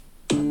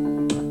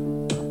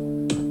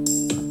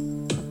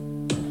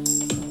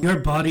Your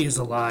body is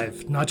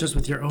alive, not just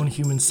with your own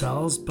human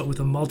cells, but with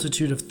a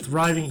multitude of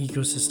thriving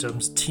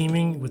ecosystems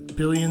teeming with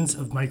billions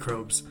of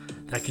microbes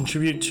that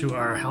contribute to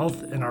our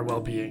health and our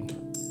well-being.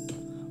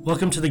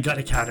 Welcome to the Gut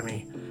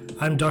Academy.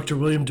 I'm Dr.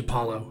 William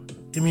DePaolo,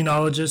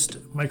 immunologist,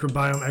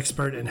 microbiome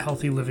expert, and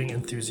healthy living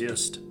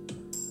enthusiast.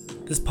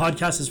 This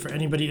podcast is for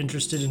anybody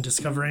interested in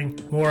discovering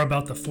more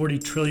about the 40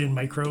 trillion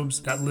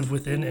microbes that live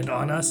within and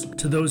on us,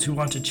 to those who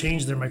want to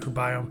change their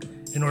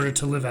microbiome in order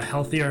to live a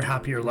healthier,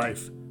 happier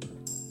life.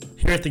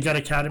 Here at the Gut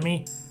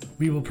Academy,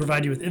 we will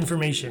provide you with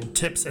information,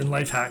 tips, and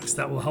life hacks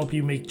that will help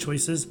you make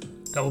choices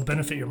that will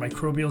benefit your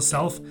microbial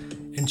self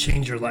and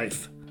change your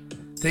life.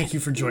 Thank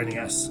you for joining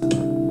us.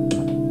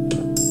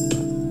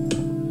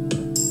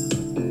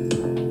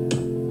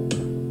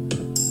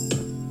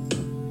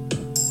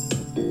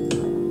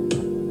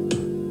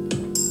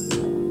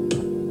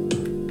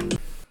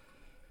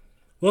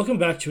 Welcome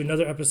back to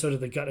another episode of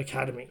the Gut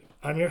Academy.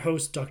 I'm your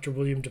host, Dr.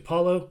 William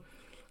DePaolo.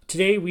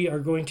 Today we are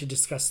going to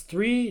discuss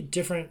 3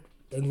 different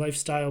and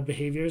lifestyle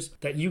behaviors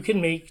that you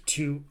can make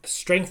to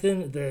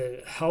strengthen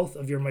the health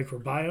of your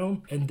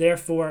microbiome and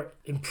therefore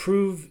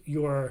improve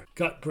your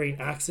gut-brain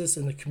axis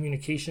and the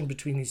communication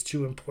between these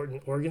two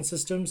important organ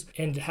systems,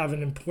 and have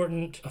an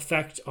important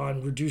effect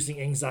on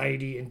reducing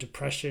anxiety and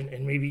depression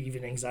and maybe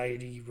even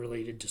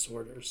anxiety-related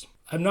disorders.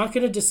 I'm not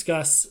going to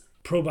discuss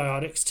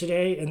probiotics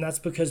today, and that's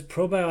because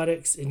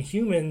probiotics in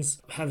humans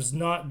has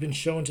not been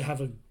shown to have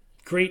a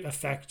great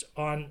effect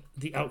on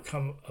the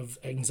outcome of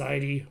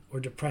anxiety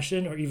or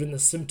depression or even the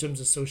symptoms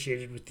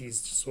associated with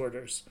these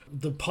disorders.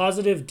 The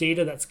positive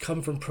data that's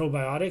come from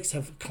probiotics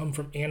have come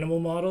from animal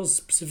models,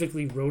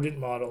 specifically rodent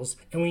models,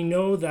 and we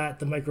know that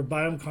the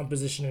microbiome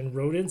composition in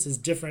rodents is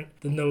different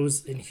than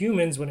those in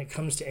humans when it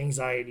comes to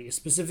anxiety,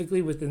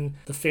 specifically within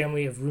the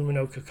family of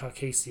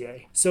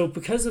Ruminococcaceae. So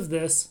because of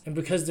this, and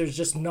because there's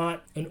just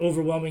not an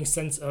overwhelming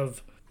sense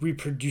of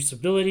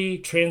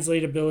reproducibility,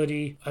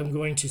 translatability, I'm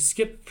going to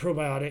skip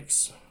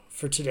probiotics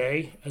for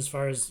today as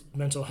far as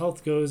mental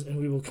health goes, and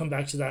we will come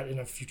back to that in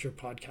a future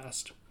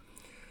podcast.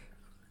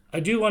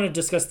 I do want to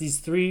discuss these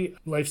 3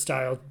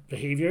 lifestyle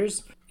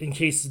behaviors in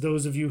case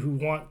those of you who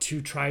want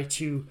to try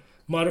to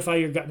modify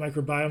your gut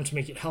microbiome to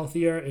make it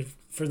healthier,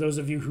 for those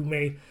of you who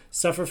may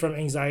suffer from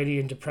anxiety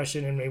and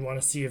depression and may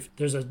want to see if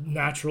there's a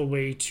natural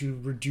way to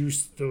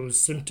reduce those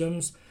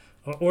symptoms,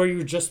 or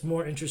you're just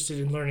more interested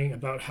in learning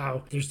about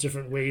how there's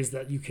different ways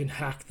that you can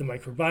hack the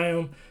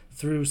microbiome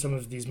through some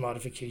of these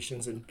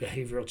modifications and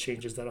behavioral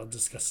changes that I'll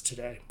discuss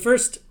today.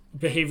 First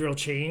behavioral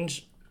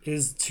change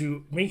is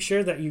to make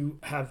sure that you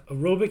have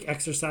aerobic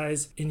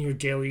exercise in your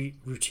daily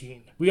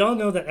routine. We all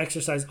know that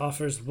exercise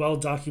offers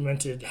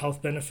well-documented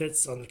health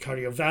benefits on the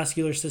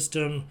cardiovascular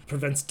system,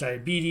 prevents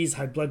diabetes,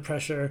 high blood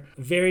pressure.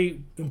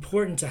 Very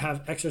important to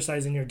have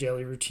exercise in your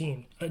daily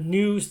routine.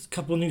 A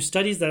couple new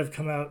studies that have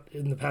come out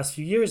in the past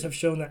few years have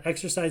shown that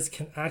exercise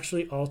can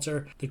actually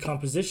alter the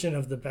composition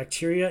of the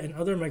bacteria and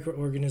other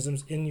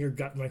microorganisms in your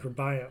gut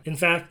microbiome. In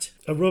fact,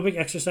 aerobic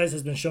exercise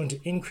has been shown to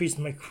increase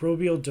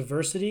microbial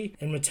diversity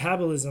and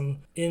metabolism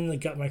in the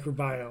gut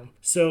microbiome.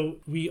 So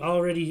we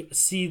already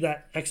see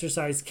that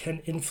exercise can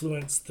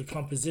influence the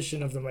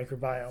composition of the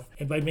microbiome,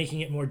 and by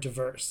making it more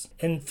diverse.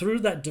 And through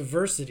that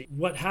diversity,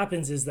 what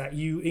happens is that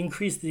you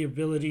increase the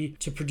ability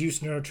to produce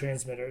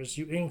neurotransmitters,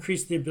 you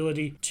increase the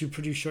ability to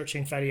produce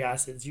short-chain fatty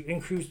acids, you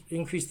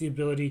increase the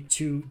ability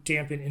to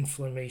dampen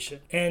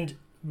inflammation. And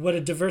what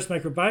a diverse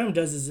microbiome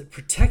does is it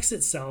protects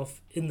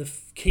itself in the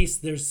case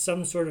there's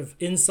some sort of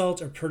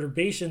insult or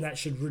perturbation that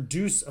should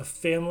reduce a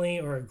family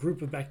or a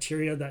group of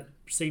bacteria that,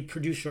 say,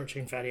 produce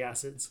short-chain fatty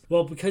acids.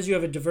 Well, because you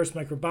have a diverse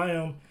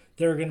microbiome,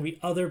 there are going to be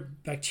other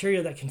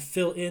bacteria that can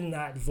fill in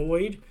that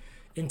void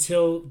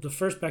until the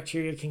first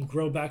bacteria can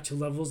grow back to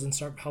levels and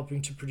start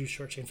helping to produce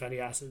short-chain fatty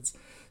acids.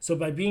 So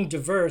by being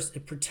diverse,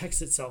 it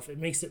protects itself. It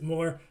makes it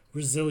more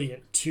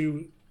resilient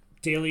to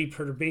daily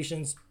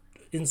perturbations,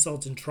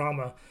 insult, and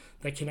trauma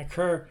that can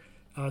occur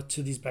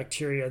to these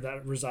bacteria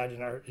that reside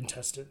in our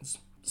intestines.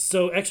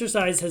 So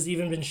exercise has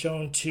even been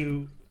shown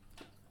to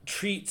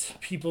treat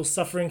people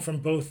suffering from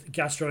both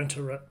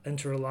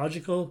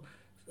gastroenterological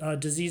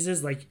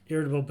diseases like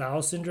irritable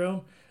bowel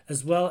syndrome,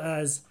 as well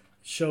as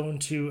shown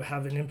to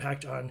have an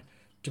impact on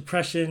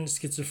depression,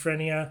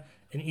 schizophrenia,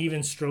 and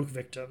even stroke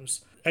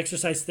victims.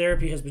 Exercise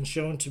therapy has been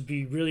shown to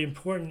be really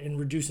important in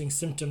reducing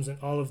symptoms in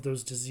all of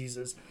those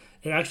diseases.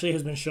 It actually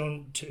has been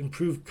shown to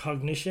improve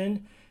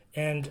cognition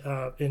and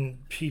in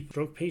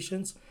stroke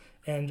patients,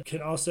 and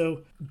can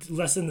also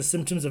lessen the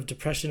symptoms of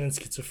depression and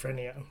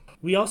schizophrenia.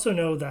 We also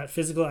know that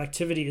physical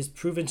activity is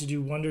proven to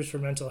do wonders for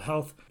mental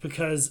health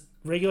because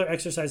regular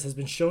exercise has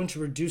been shown to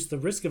reduce the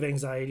risk of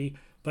anxiety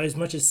by as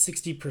much as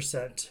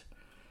 60%.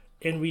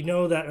 And we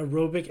know that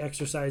aerobic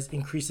exercise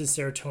increases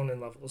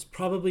serotonin levels,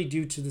 probably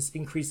due to this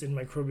increase in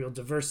microbial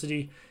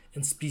diversity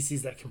and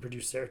species that can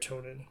produce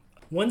serotonin.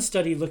 One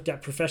study looked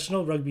at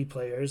professional rugby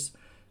players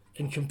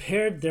and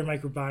compared their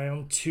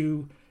microbiome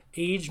to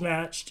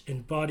age-matched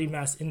and body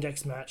mass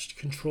index-matched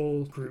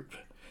control group.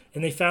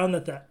 And they found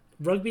that the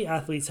rugby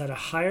athletes had a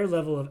higher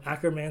level of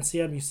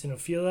Akkermansia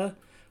mucinophila,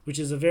 which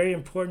is a very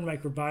important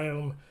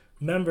microbiome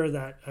member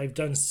that I've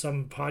done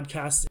some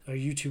podcasts or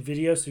YouTube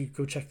videos, so you can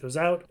go check those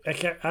out.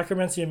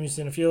 Akkermansia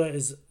muciniphila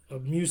is a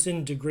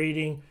mucin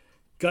degrading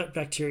gut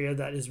bacteria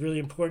that is really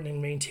important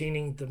in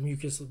maintaining the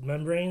mucous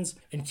membranes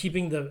and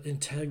keeping the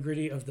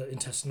integrity of the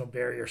intestinal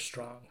barrier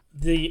strong.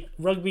 The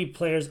rugby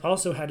players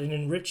also had an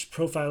enriched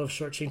profile of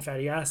short-chain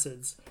fatty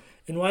acids.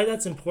 And why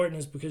that's important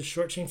is because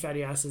short-chain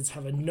fatty acids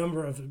have a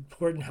number of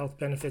important health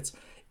benefits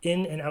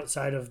in and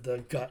outside of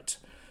the gut.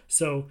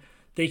 So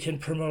they can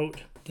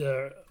promote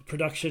the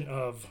production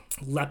of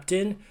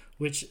leptin,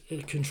 which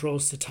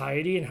controls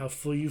satiety and how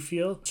full you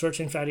feel.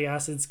 Short-chain fatty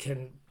acids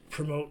can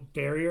promote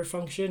barrier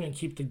function and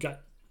keep the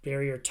gut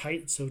barrier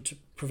tight, so to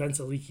prevents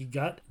a leaky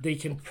gut. They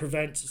can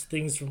prevent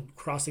things from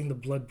crossing the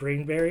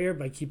blood-brain barrier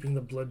by keeping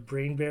the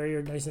blood-brain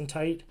barrier nice and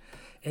tight.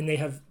 And they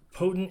have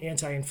potent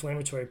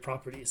anti-inflammatory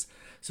properties.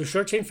 So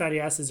short-chain fatty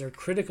acids are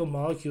critical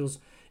molecules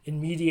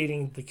in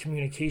mediating the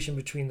communication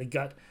between the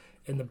gut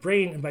and the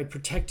brain, and by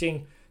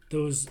protecting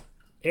those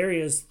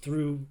areas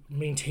through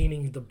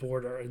maintaining the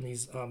border in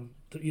these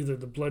either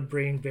the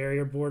blood-brain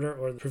barrier border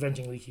or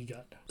preventing leaky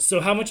gut. So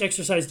how much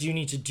exercise do you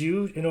need to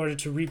do in order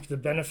to reap the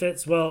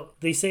benefits? Well,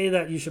 they say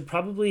that you should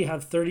probably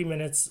have 30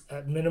 minutes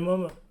at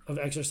minimum of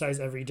exercise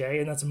every day,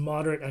 and that's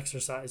moderate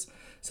exercise.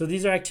 So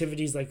these are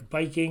activities like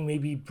biking,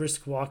 maybe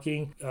brisk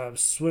walking,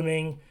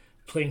 swimming,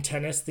 playing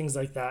tennis, things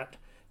like that,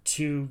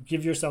 to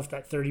give yourself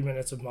that 30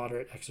 minutes of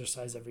moderate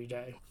exercise every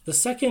day. The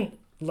second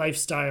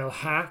lifestyle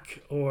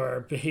hack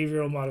or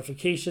behavioral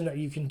modification that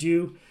you can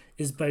do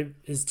is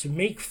to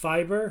make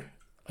fiber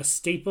a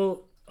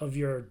staple of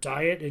your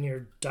diet and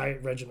your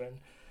diet regimen.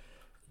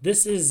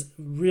 This is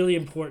really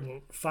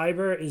important.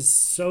 Fiber is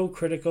so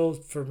critical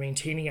for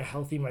maintaining a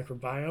healthy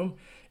microbiome,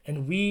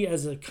 and we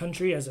as a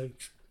country, as a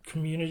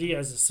community,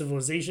 as a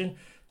civilization,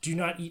 do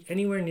not eat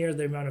anywhere near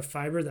the amount of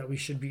fiber that we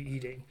should be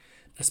eating,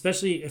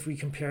 especially if we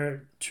compare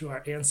it to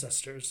our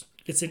ancestors.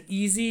 It's an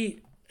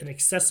easy and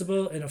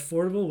accessible and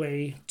affordable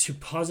way to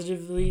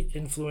positively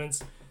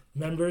influence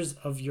members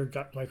of your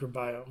gut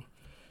microbiome.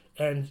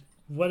 And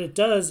what it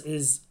does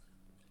is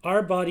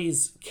our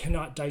bodies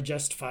cannot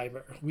digest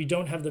fiber. We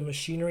don't have the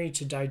machinery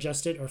to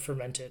digest it or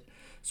ferment it.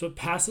 So it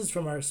passes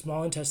from our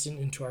small intestine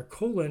into our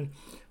colon,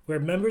 where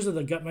members of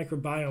the gut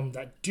microbiome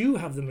that do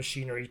have the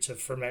machinery to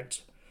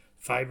ferment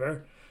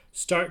fiber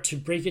start to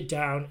break it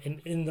down,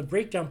 and in the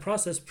breakdown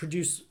process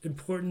produce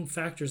important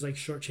factors like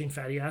short-chain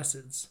fatty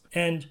acids.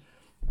 And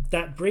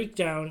that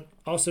breakdown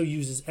also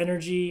uses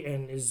energy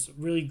and is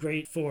really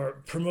great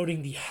for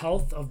promoting the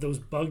health of those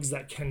bugs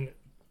that can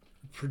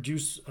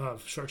produce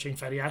short-chain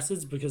fatty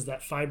acids, because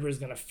that fiber is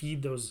going to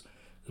feed those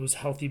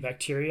healthy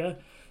bacteria.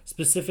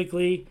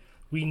 Specifically,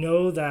 we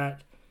know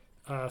that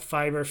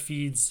fiber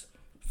feeds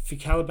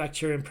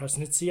Faecalibacterium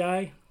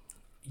prausnitzii,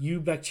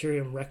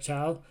 Eubacterium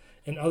rectile,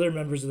 and other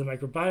members of the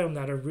microbiome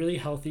that are really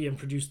healthy and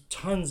produce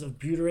tons of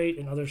butyrate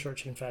and other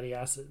short-chain fatty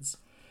acids.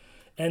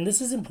 And this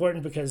is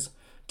important because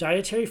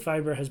dietary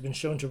fiber has been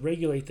shown to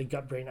regulate the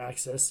gut-brain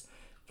axis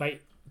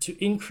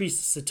to increase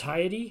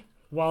satiety,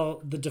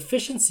 while the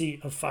deficiency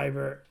of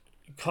fiber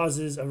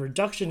causes a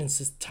reduction in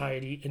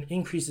satiety and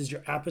increases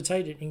your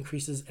appetite and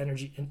increases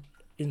energy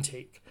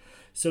intake.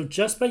 So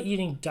just by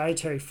eating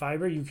dietary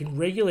fiber, you can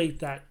regulate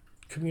that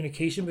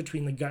communication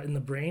between the gut and the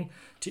brain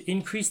to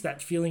increase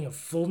that feeling of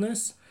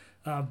fullness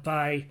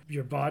by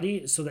your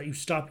body so that you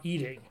stop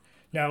eating.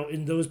 Now,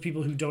 in those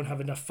people who don't have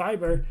enough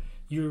fiber,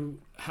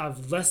 you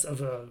have less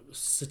of a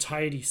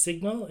satiety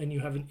signal and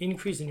you have an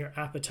increase in your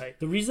appetite.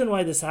 The reason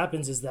why this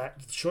happens is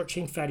that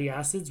short-chain fatty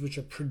acids, which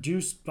are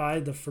produced by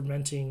the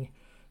fermenting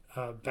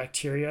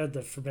bacteria,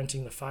 the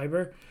fermenting the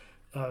fiber,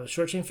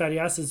 short-chain fatty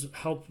acids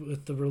help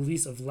with the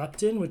release of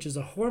leptin, which is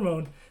a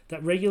hormone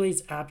that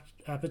regulates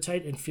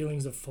appetite and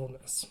feelings of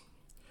fullness.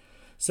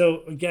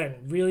 So again,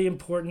 really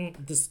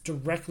important. This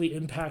directly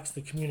impacts the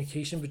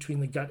communication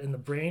between the gut and the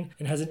brain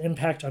and has an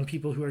impact on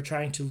people who are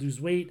trying to lose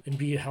weight and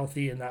be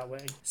healthy in that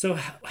way. So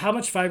how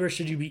much fiber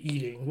should you be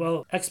eating?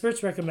 Well,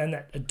 experts recommend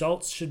that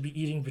adults should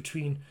be eating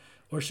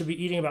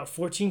about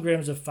 14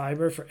 grams of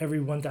fiber for every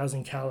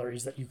 1,000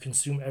 calories that you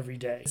consume every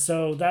day.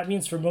 So that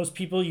means for most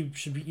people, you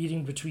should be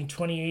eating between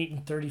 28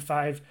 and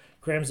 35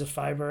 grams of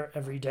fiber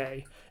every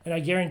day. And I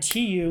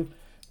guarantee you,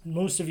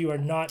 most of you are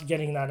not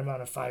getting that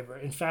amount of fiber.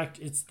 In fact,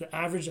 it's the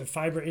average of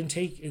fiber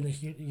intake in the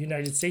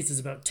United States is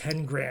about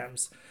 10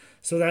 grams.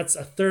 So that's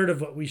a third of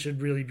what we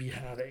should really be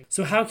having.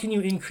 So how can you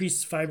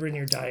increase fiber in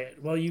your diet?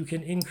 Well, you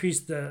can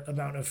increase the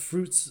amount of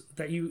fruits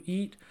that you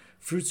eat.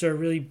 Fruits are a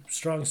really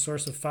strong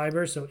source of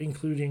fiber, so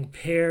including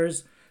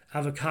pears,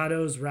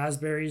 avocados,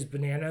 raspberries,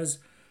 bananas.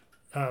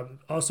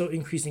 Also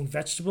increasing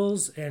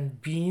vegetables and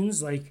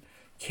beans like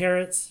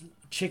carrots,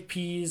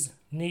 chickpeas,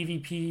 navy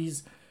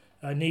beans,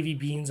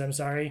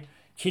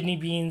 kidney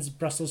beans,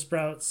 Brussels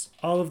sprouts.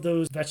 All of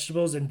those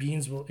vegetables and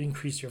beans will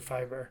increase your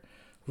fiber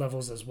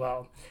levels as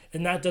well.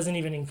 And that doesn't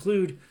even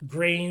include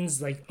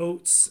grains like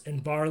oats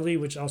and barley,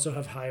 which also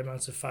have high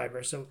amounts of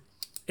fiber. So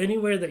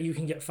anywhere that you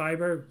can get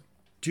fiber,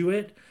 do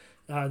it.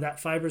 That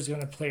fiber is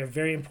going to play a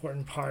very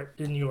important part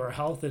in your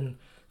health and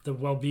the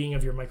well-being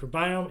of your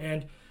microbiome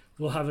and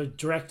will have a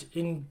direct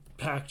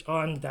impact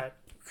on that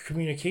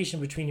communication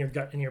between your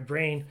gut and your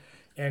brain,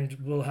 and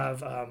will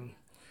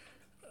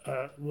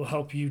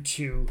help you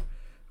to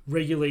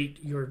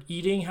regulate your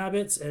eating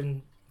habits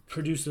and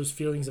produce those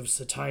feelings of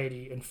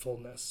satiety and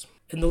fullness.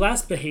 And the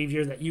last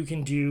behavior that you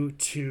can do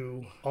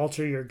to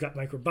alter your gut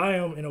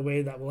microbiome in a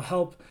way that will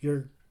help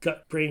your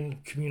gut-brain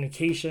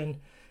communication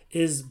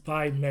is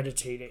by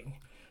meditating.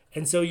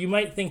 And so you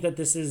might think that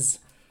this is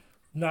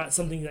not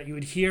something that you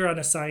would hear on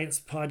a science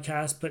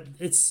podcast, but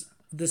it's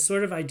this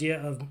sort of idea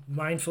of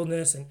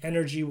mindfulness and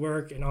energy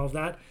work and all of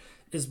that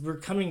is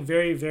becoming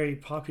very, very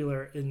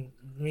popular in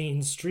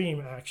mainstream,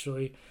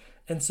 actually.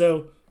 And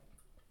so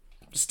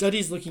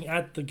studies looking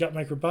at the gut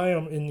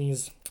microbiome in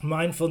these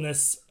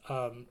mindfulness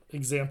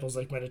examples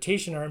like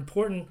meditation are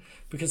important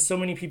because so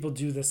many people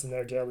do this in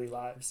their daily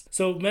lives.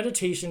 So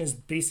meditation is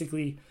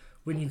basically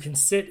when you can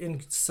sit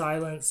in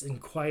silence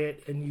and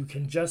quiet and you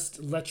can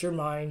just let your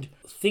mind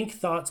think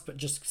thoughts, but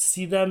just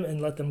see them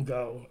and let them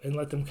go and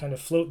let them kind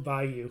of float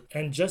by you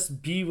and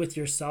just be with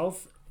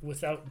yourself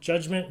without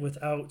judgment,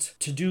 without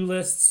to-do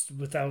lists,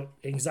 without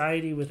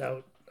anxiety,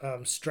 without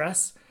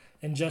stress,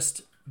 and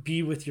just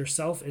be with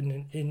yourself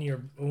and in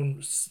your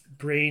own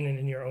brain and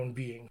in your own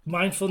being.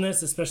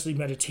 Mindfulness, especially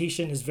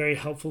meditation, is very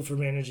helpful for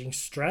managing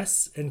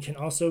stress and can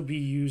also be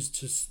used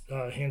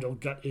to handle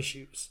gut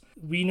issues.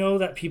 We know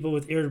that people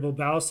with irritable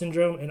bowel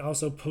syndrome and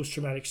also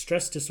post-traumatic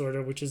stress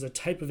disorder, which is a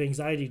type of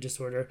anxiety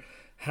disorder,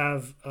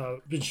 have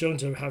been shown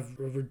to have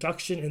a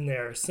reduction in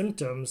their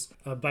symptoms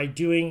by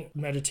doing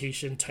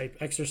meditation type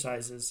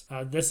exercises.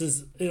 This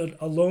is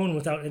alone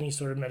without any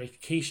sort of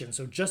medication.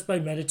 So just by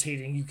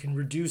meditating, you can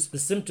reduce the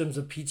symptoms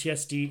of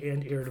PTSD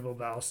and irritable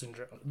bowel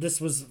syndrome.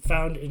 This was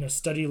found in a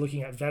study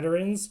looking at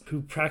veterans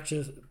who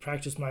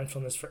practiced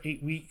mindfulness for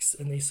 8 weeks,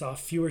 and they saw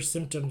fewer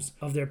symptoms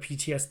of their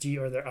PTSD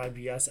or their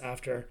IBS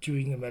after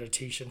doing the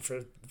meditation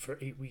for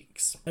 8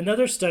 weeks.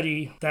 Another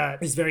study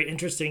that is very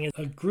interesting is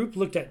a group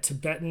looked at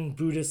Tibetan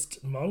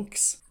Buddhist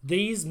monks.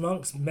 These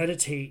monks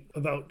meditate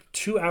about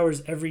 2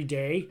 hours every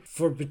day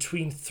for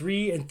between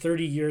 3 and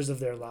 30 years of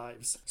their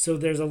lives. So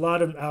there's a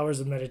lot of hours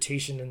of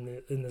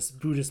meditation in this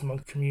Buddhist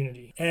monk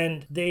community.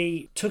 And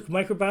they took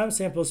microbiome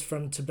samples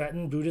from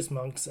Tibetan Buddhist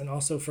monks and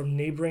also from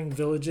neighboring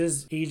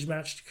villages,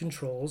 age-matched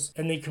controls,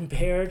 and they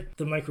compared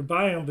the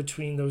microbiome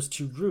between those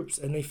two groups.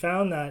 And they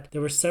found that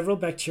there were several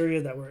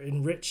bacteria that were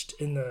enriched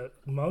in the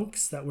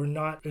monks that were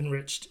not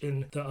enriched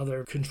in the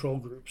other control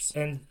groups.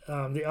 And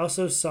they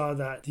also saw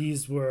that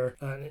these were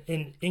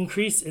an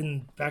increase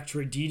in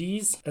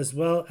Bacteroidetes, as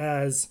well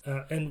as,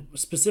 and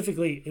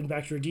specifically in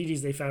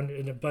Bacteroidetes, they found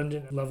an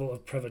abundant level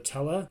of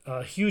Prevotella,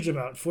 a huge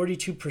amount,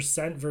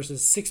 42%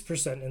 versus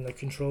 6% in the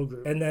control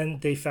group. And then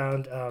they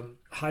found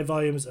high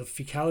volumes of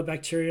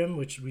Faecalibacterium,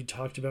 which we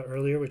talked about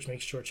earlier, which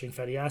makes short-chain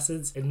fatty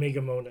acids, and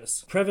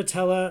Megamonas.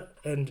 Prevotella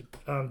and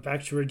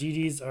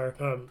Bacteroidetes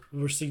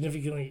were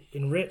significantly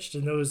enriched,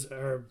 and those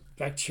are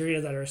bacteria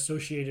that are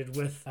associated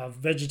with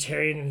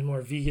vegetarian and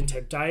more vegan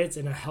type diets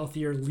and a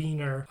healthier,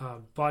 leaner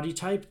body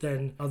type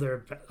than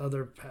other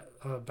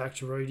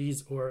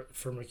Bacteroides or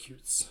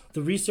Firmicutes.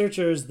 The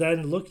researchers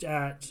then looked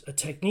at a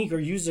technique or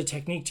used a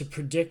technique to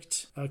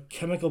predict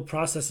chemical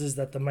processes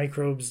that the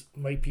microbes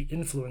might be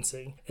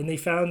influencing. And they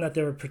found that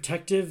there were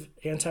protective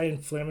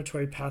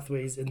anti-inflammatory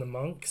pathways in the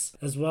monks,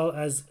 as well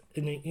as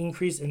an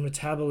increase in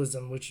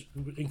metabolism, which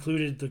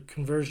included the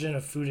conversion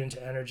of food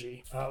into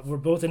energy, were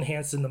both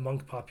enhanced in the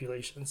monk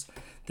populations.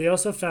 They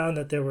also found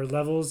that there were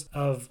levels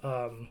of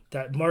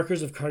that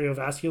markers of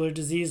cardiovascular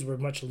disease were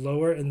much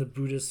lower in the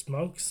Buddhist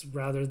monks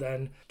rather than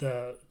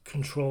the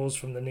controls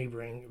from the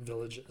neighboring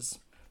villages.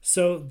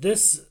 So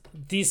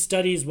these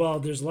studies, while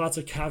there's lots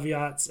of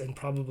caveats and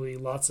probably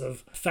lots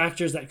of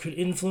factors that could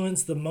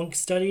influence the monk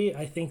study,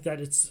 I think that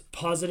it's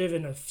positive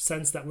in a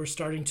sense that we're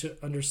starting to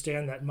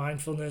understand that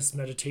mindfulness,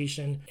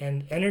 meditation,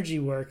 and energy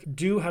work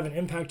do have an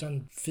impact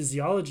on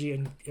physiology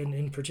and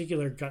in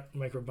particular gut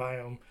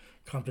microbiome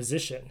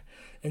composition.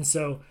 And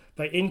so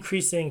by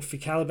increasing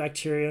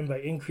Faecalibacterium, by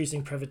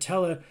increasing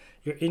Prevotella,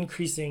 you're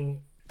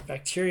increasing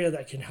bacteria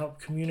that can help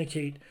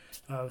communicate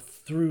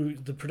through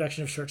the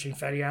production of short-chain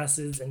fatty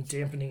acids and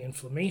dampening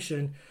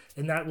inflammation,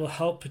 and that will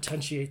help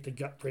potentiate the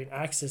gut-brain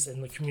axis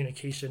and the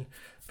communication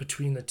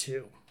between the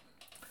two.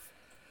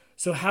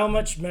 So how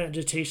much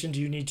meditation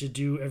do you need to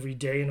do every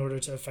day in order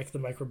to affect the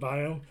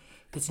microbiome?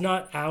 It's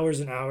not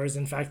hours and hours.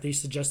 In fact, they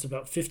suggest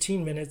about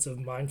 15 minutes of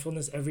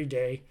mindfulness every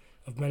day,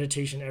 of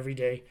meditation every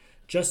day,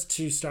 just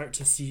to start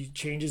to see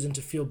changes and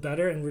to feel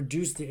better and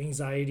reduce the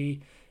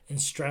anxiety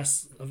and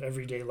stress of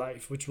everyday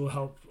life, which will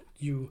help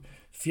you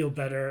feel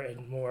better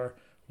and more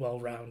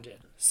well-rounded.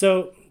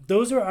 So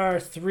those are our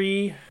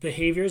 3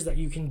 behaviors that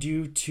you can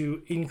do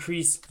to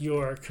increase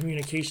your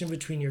communication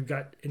between your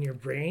gut and your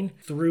brain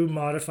through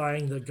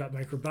modifying the gut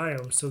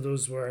microbiome. So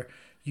those were,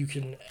 you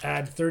can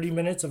add 30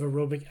 minutes of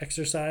aerobic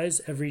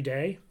exercise every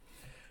day.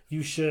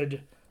 You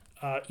should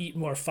eat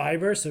more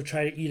fiber, so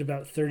try to eat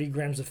about 30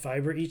 grams of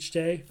fiber each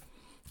day.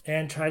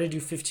 and try to do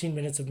 15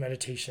 minutes of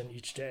meditation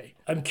each day.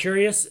 I'm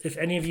curious if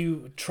any of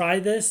you try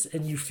this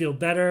and you feel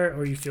better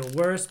or you feel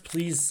worse,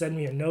 please send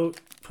me a note,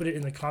 put it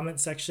in the comment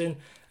section.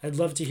 I'd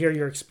love to hear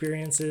your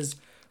experiences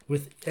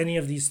with any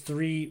of these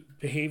 3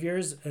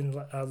 behaviors and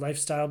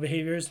lifestyle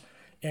behaviors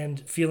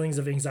and feelings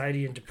of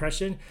anxiety and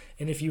depression.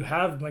 And if you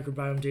have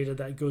microbiome data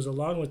that goes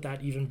along with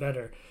that, even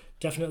better.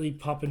 Definitely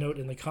pop a note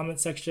in the comment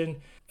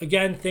section.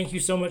 Again, thank you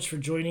so much for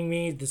joining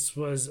me. This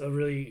was a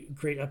really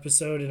great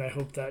episode, and I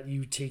hope that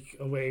you take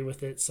away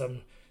with it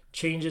some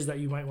changes that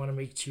you might want to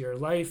make to your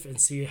life and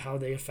see how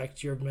they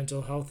affect your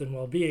mental health and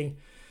well-being.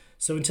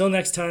 So until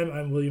next time,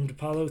 I'm William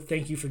DePaolo.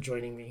 Thank you for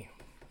joining me.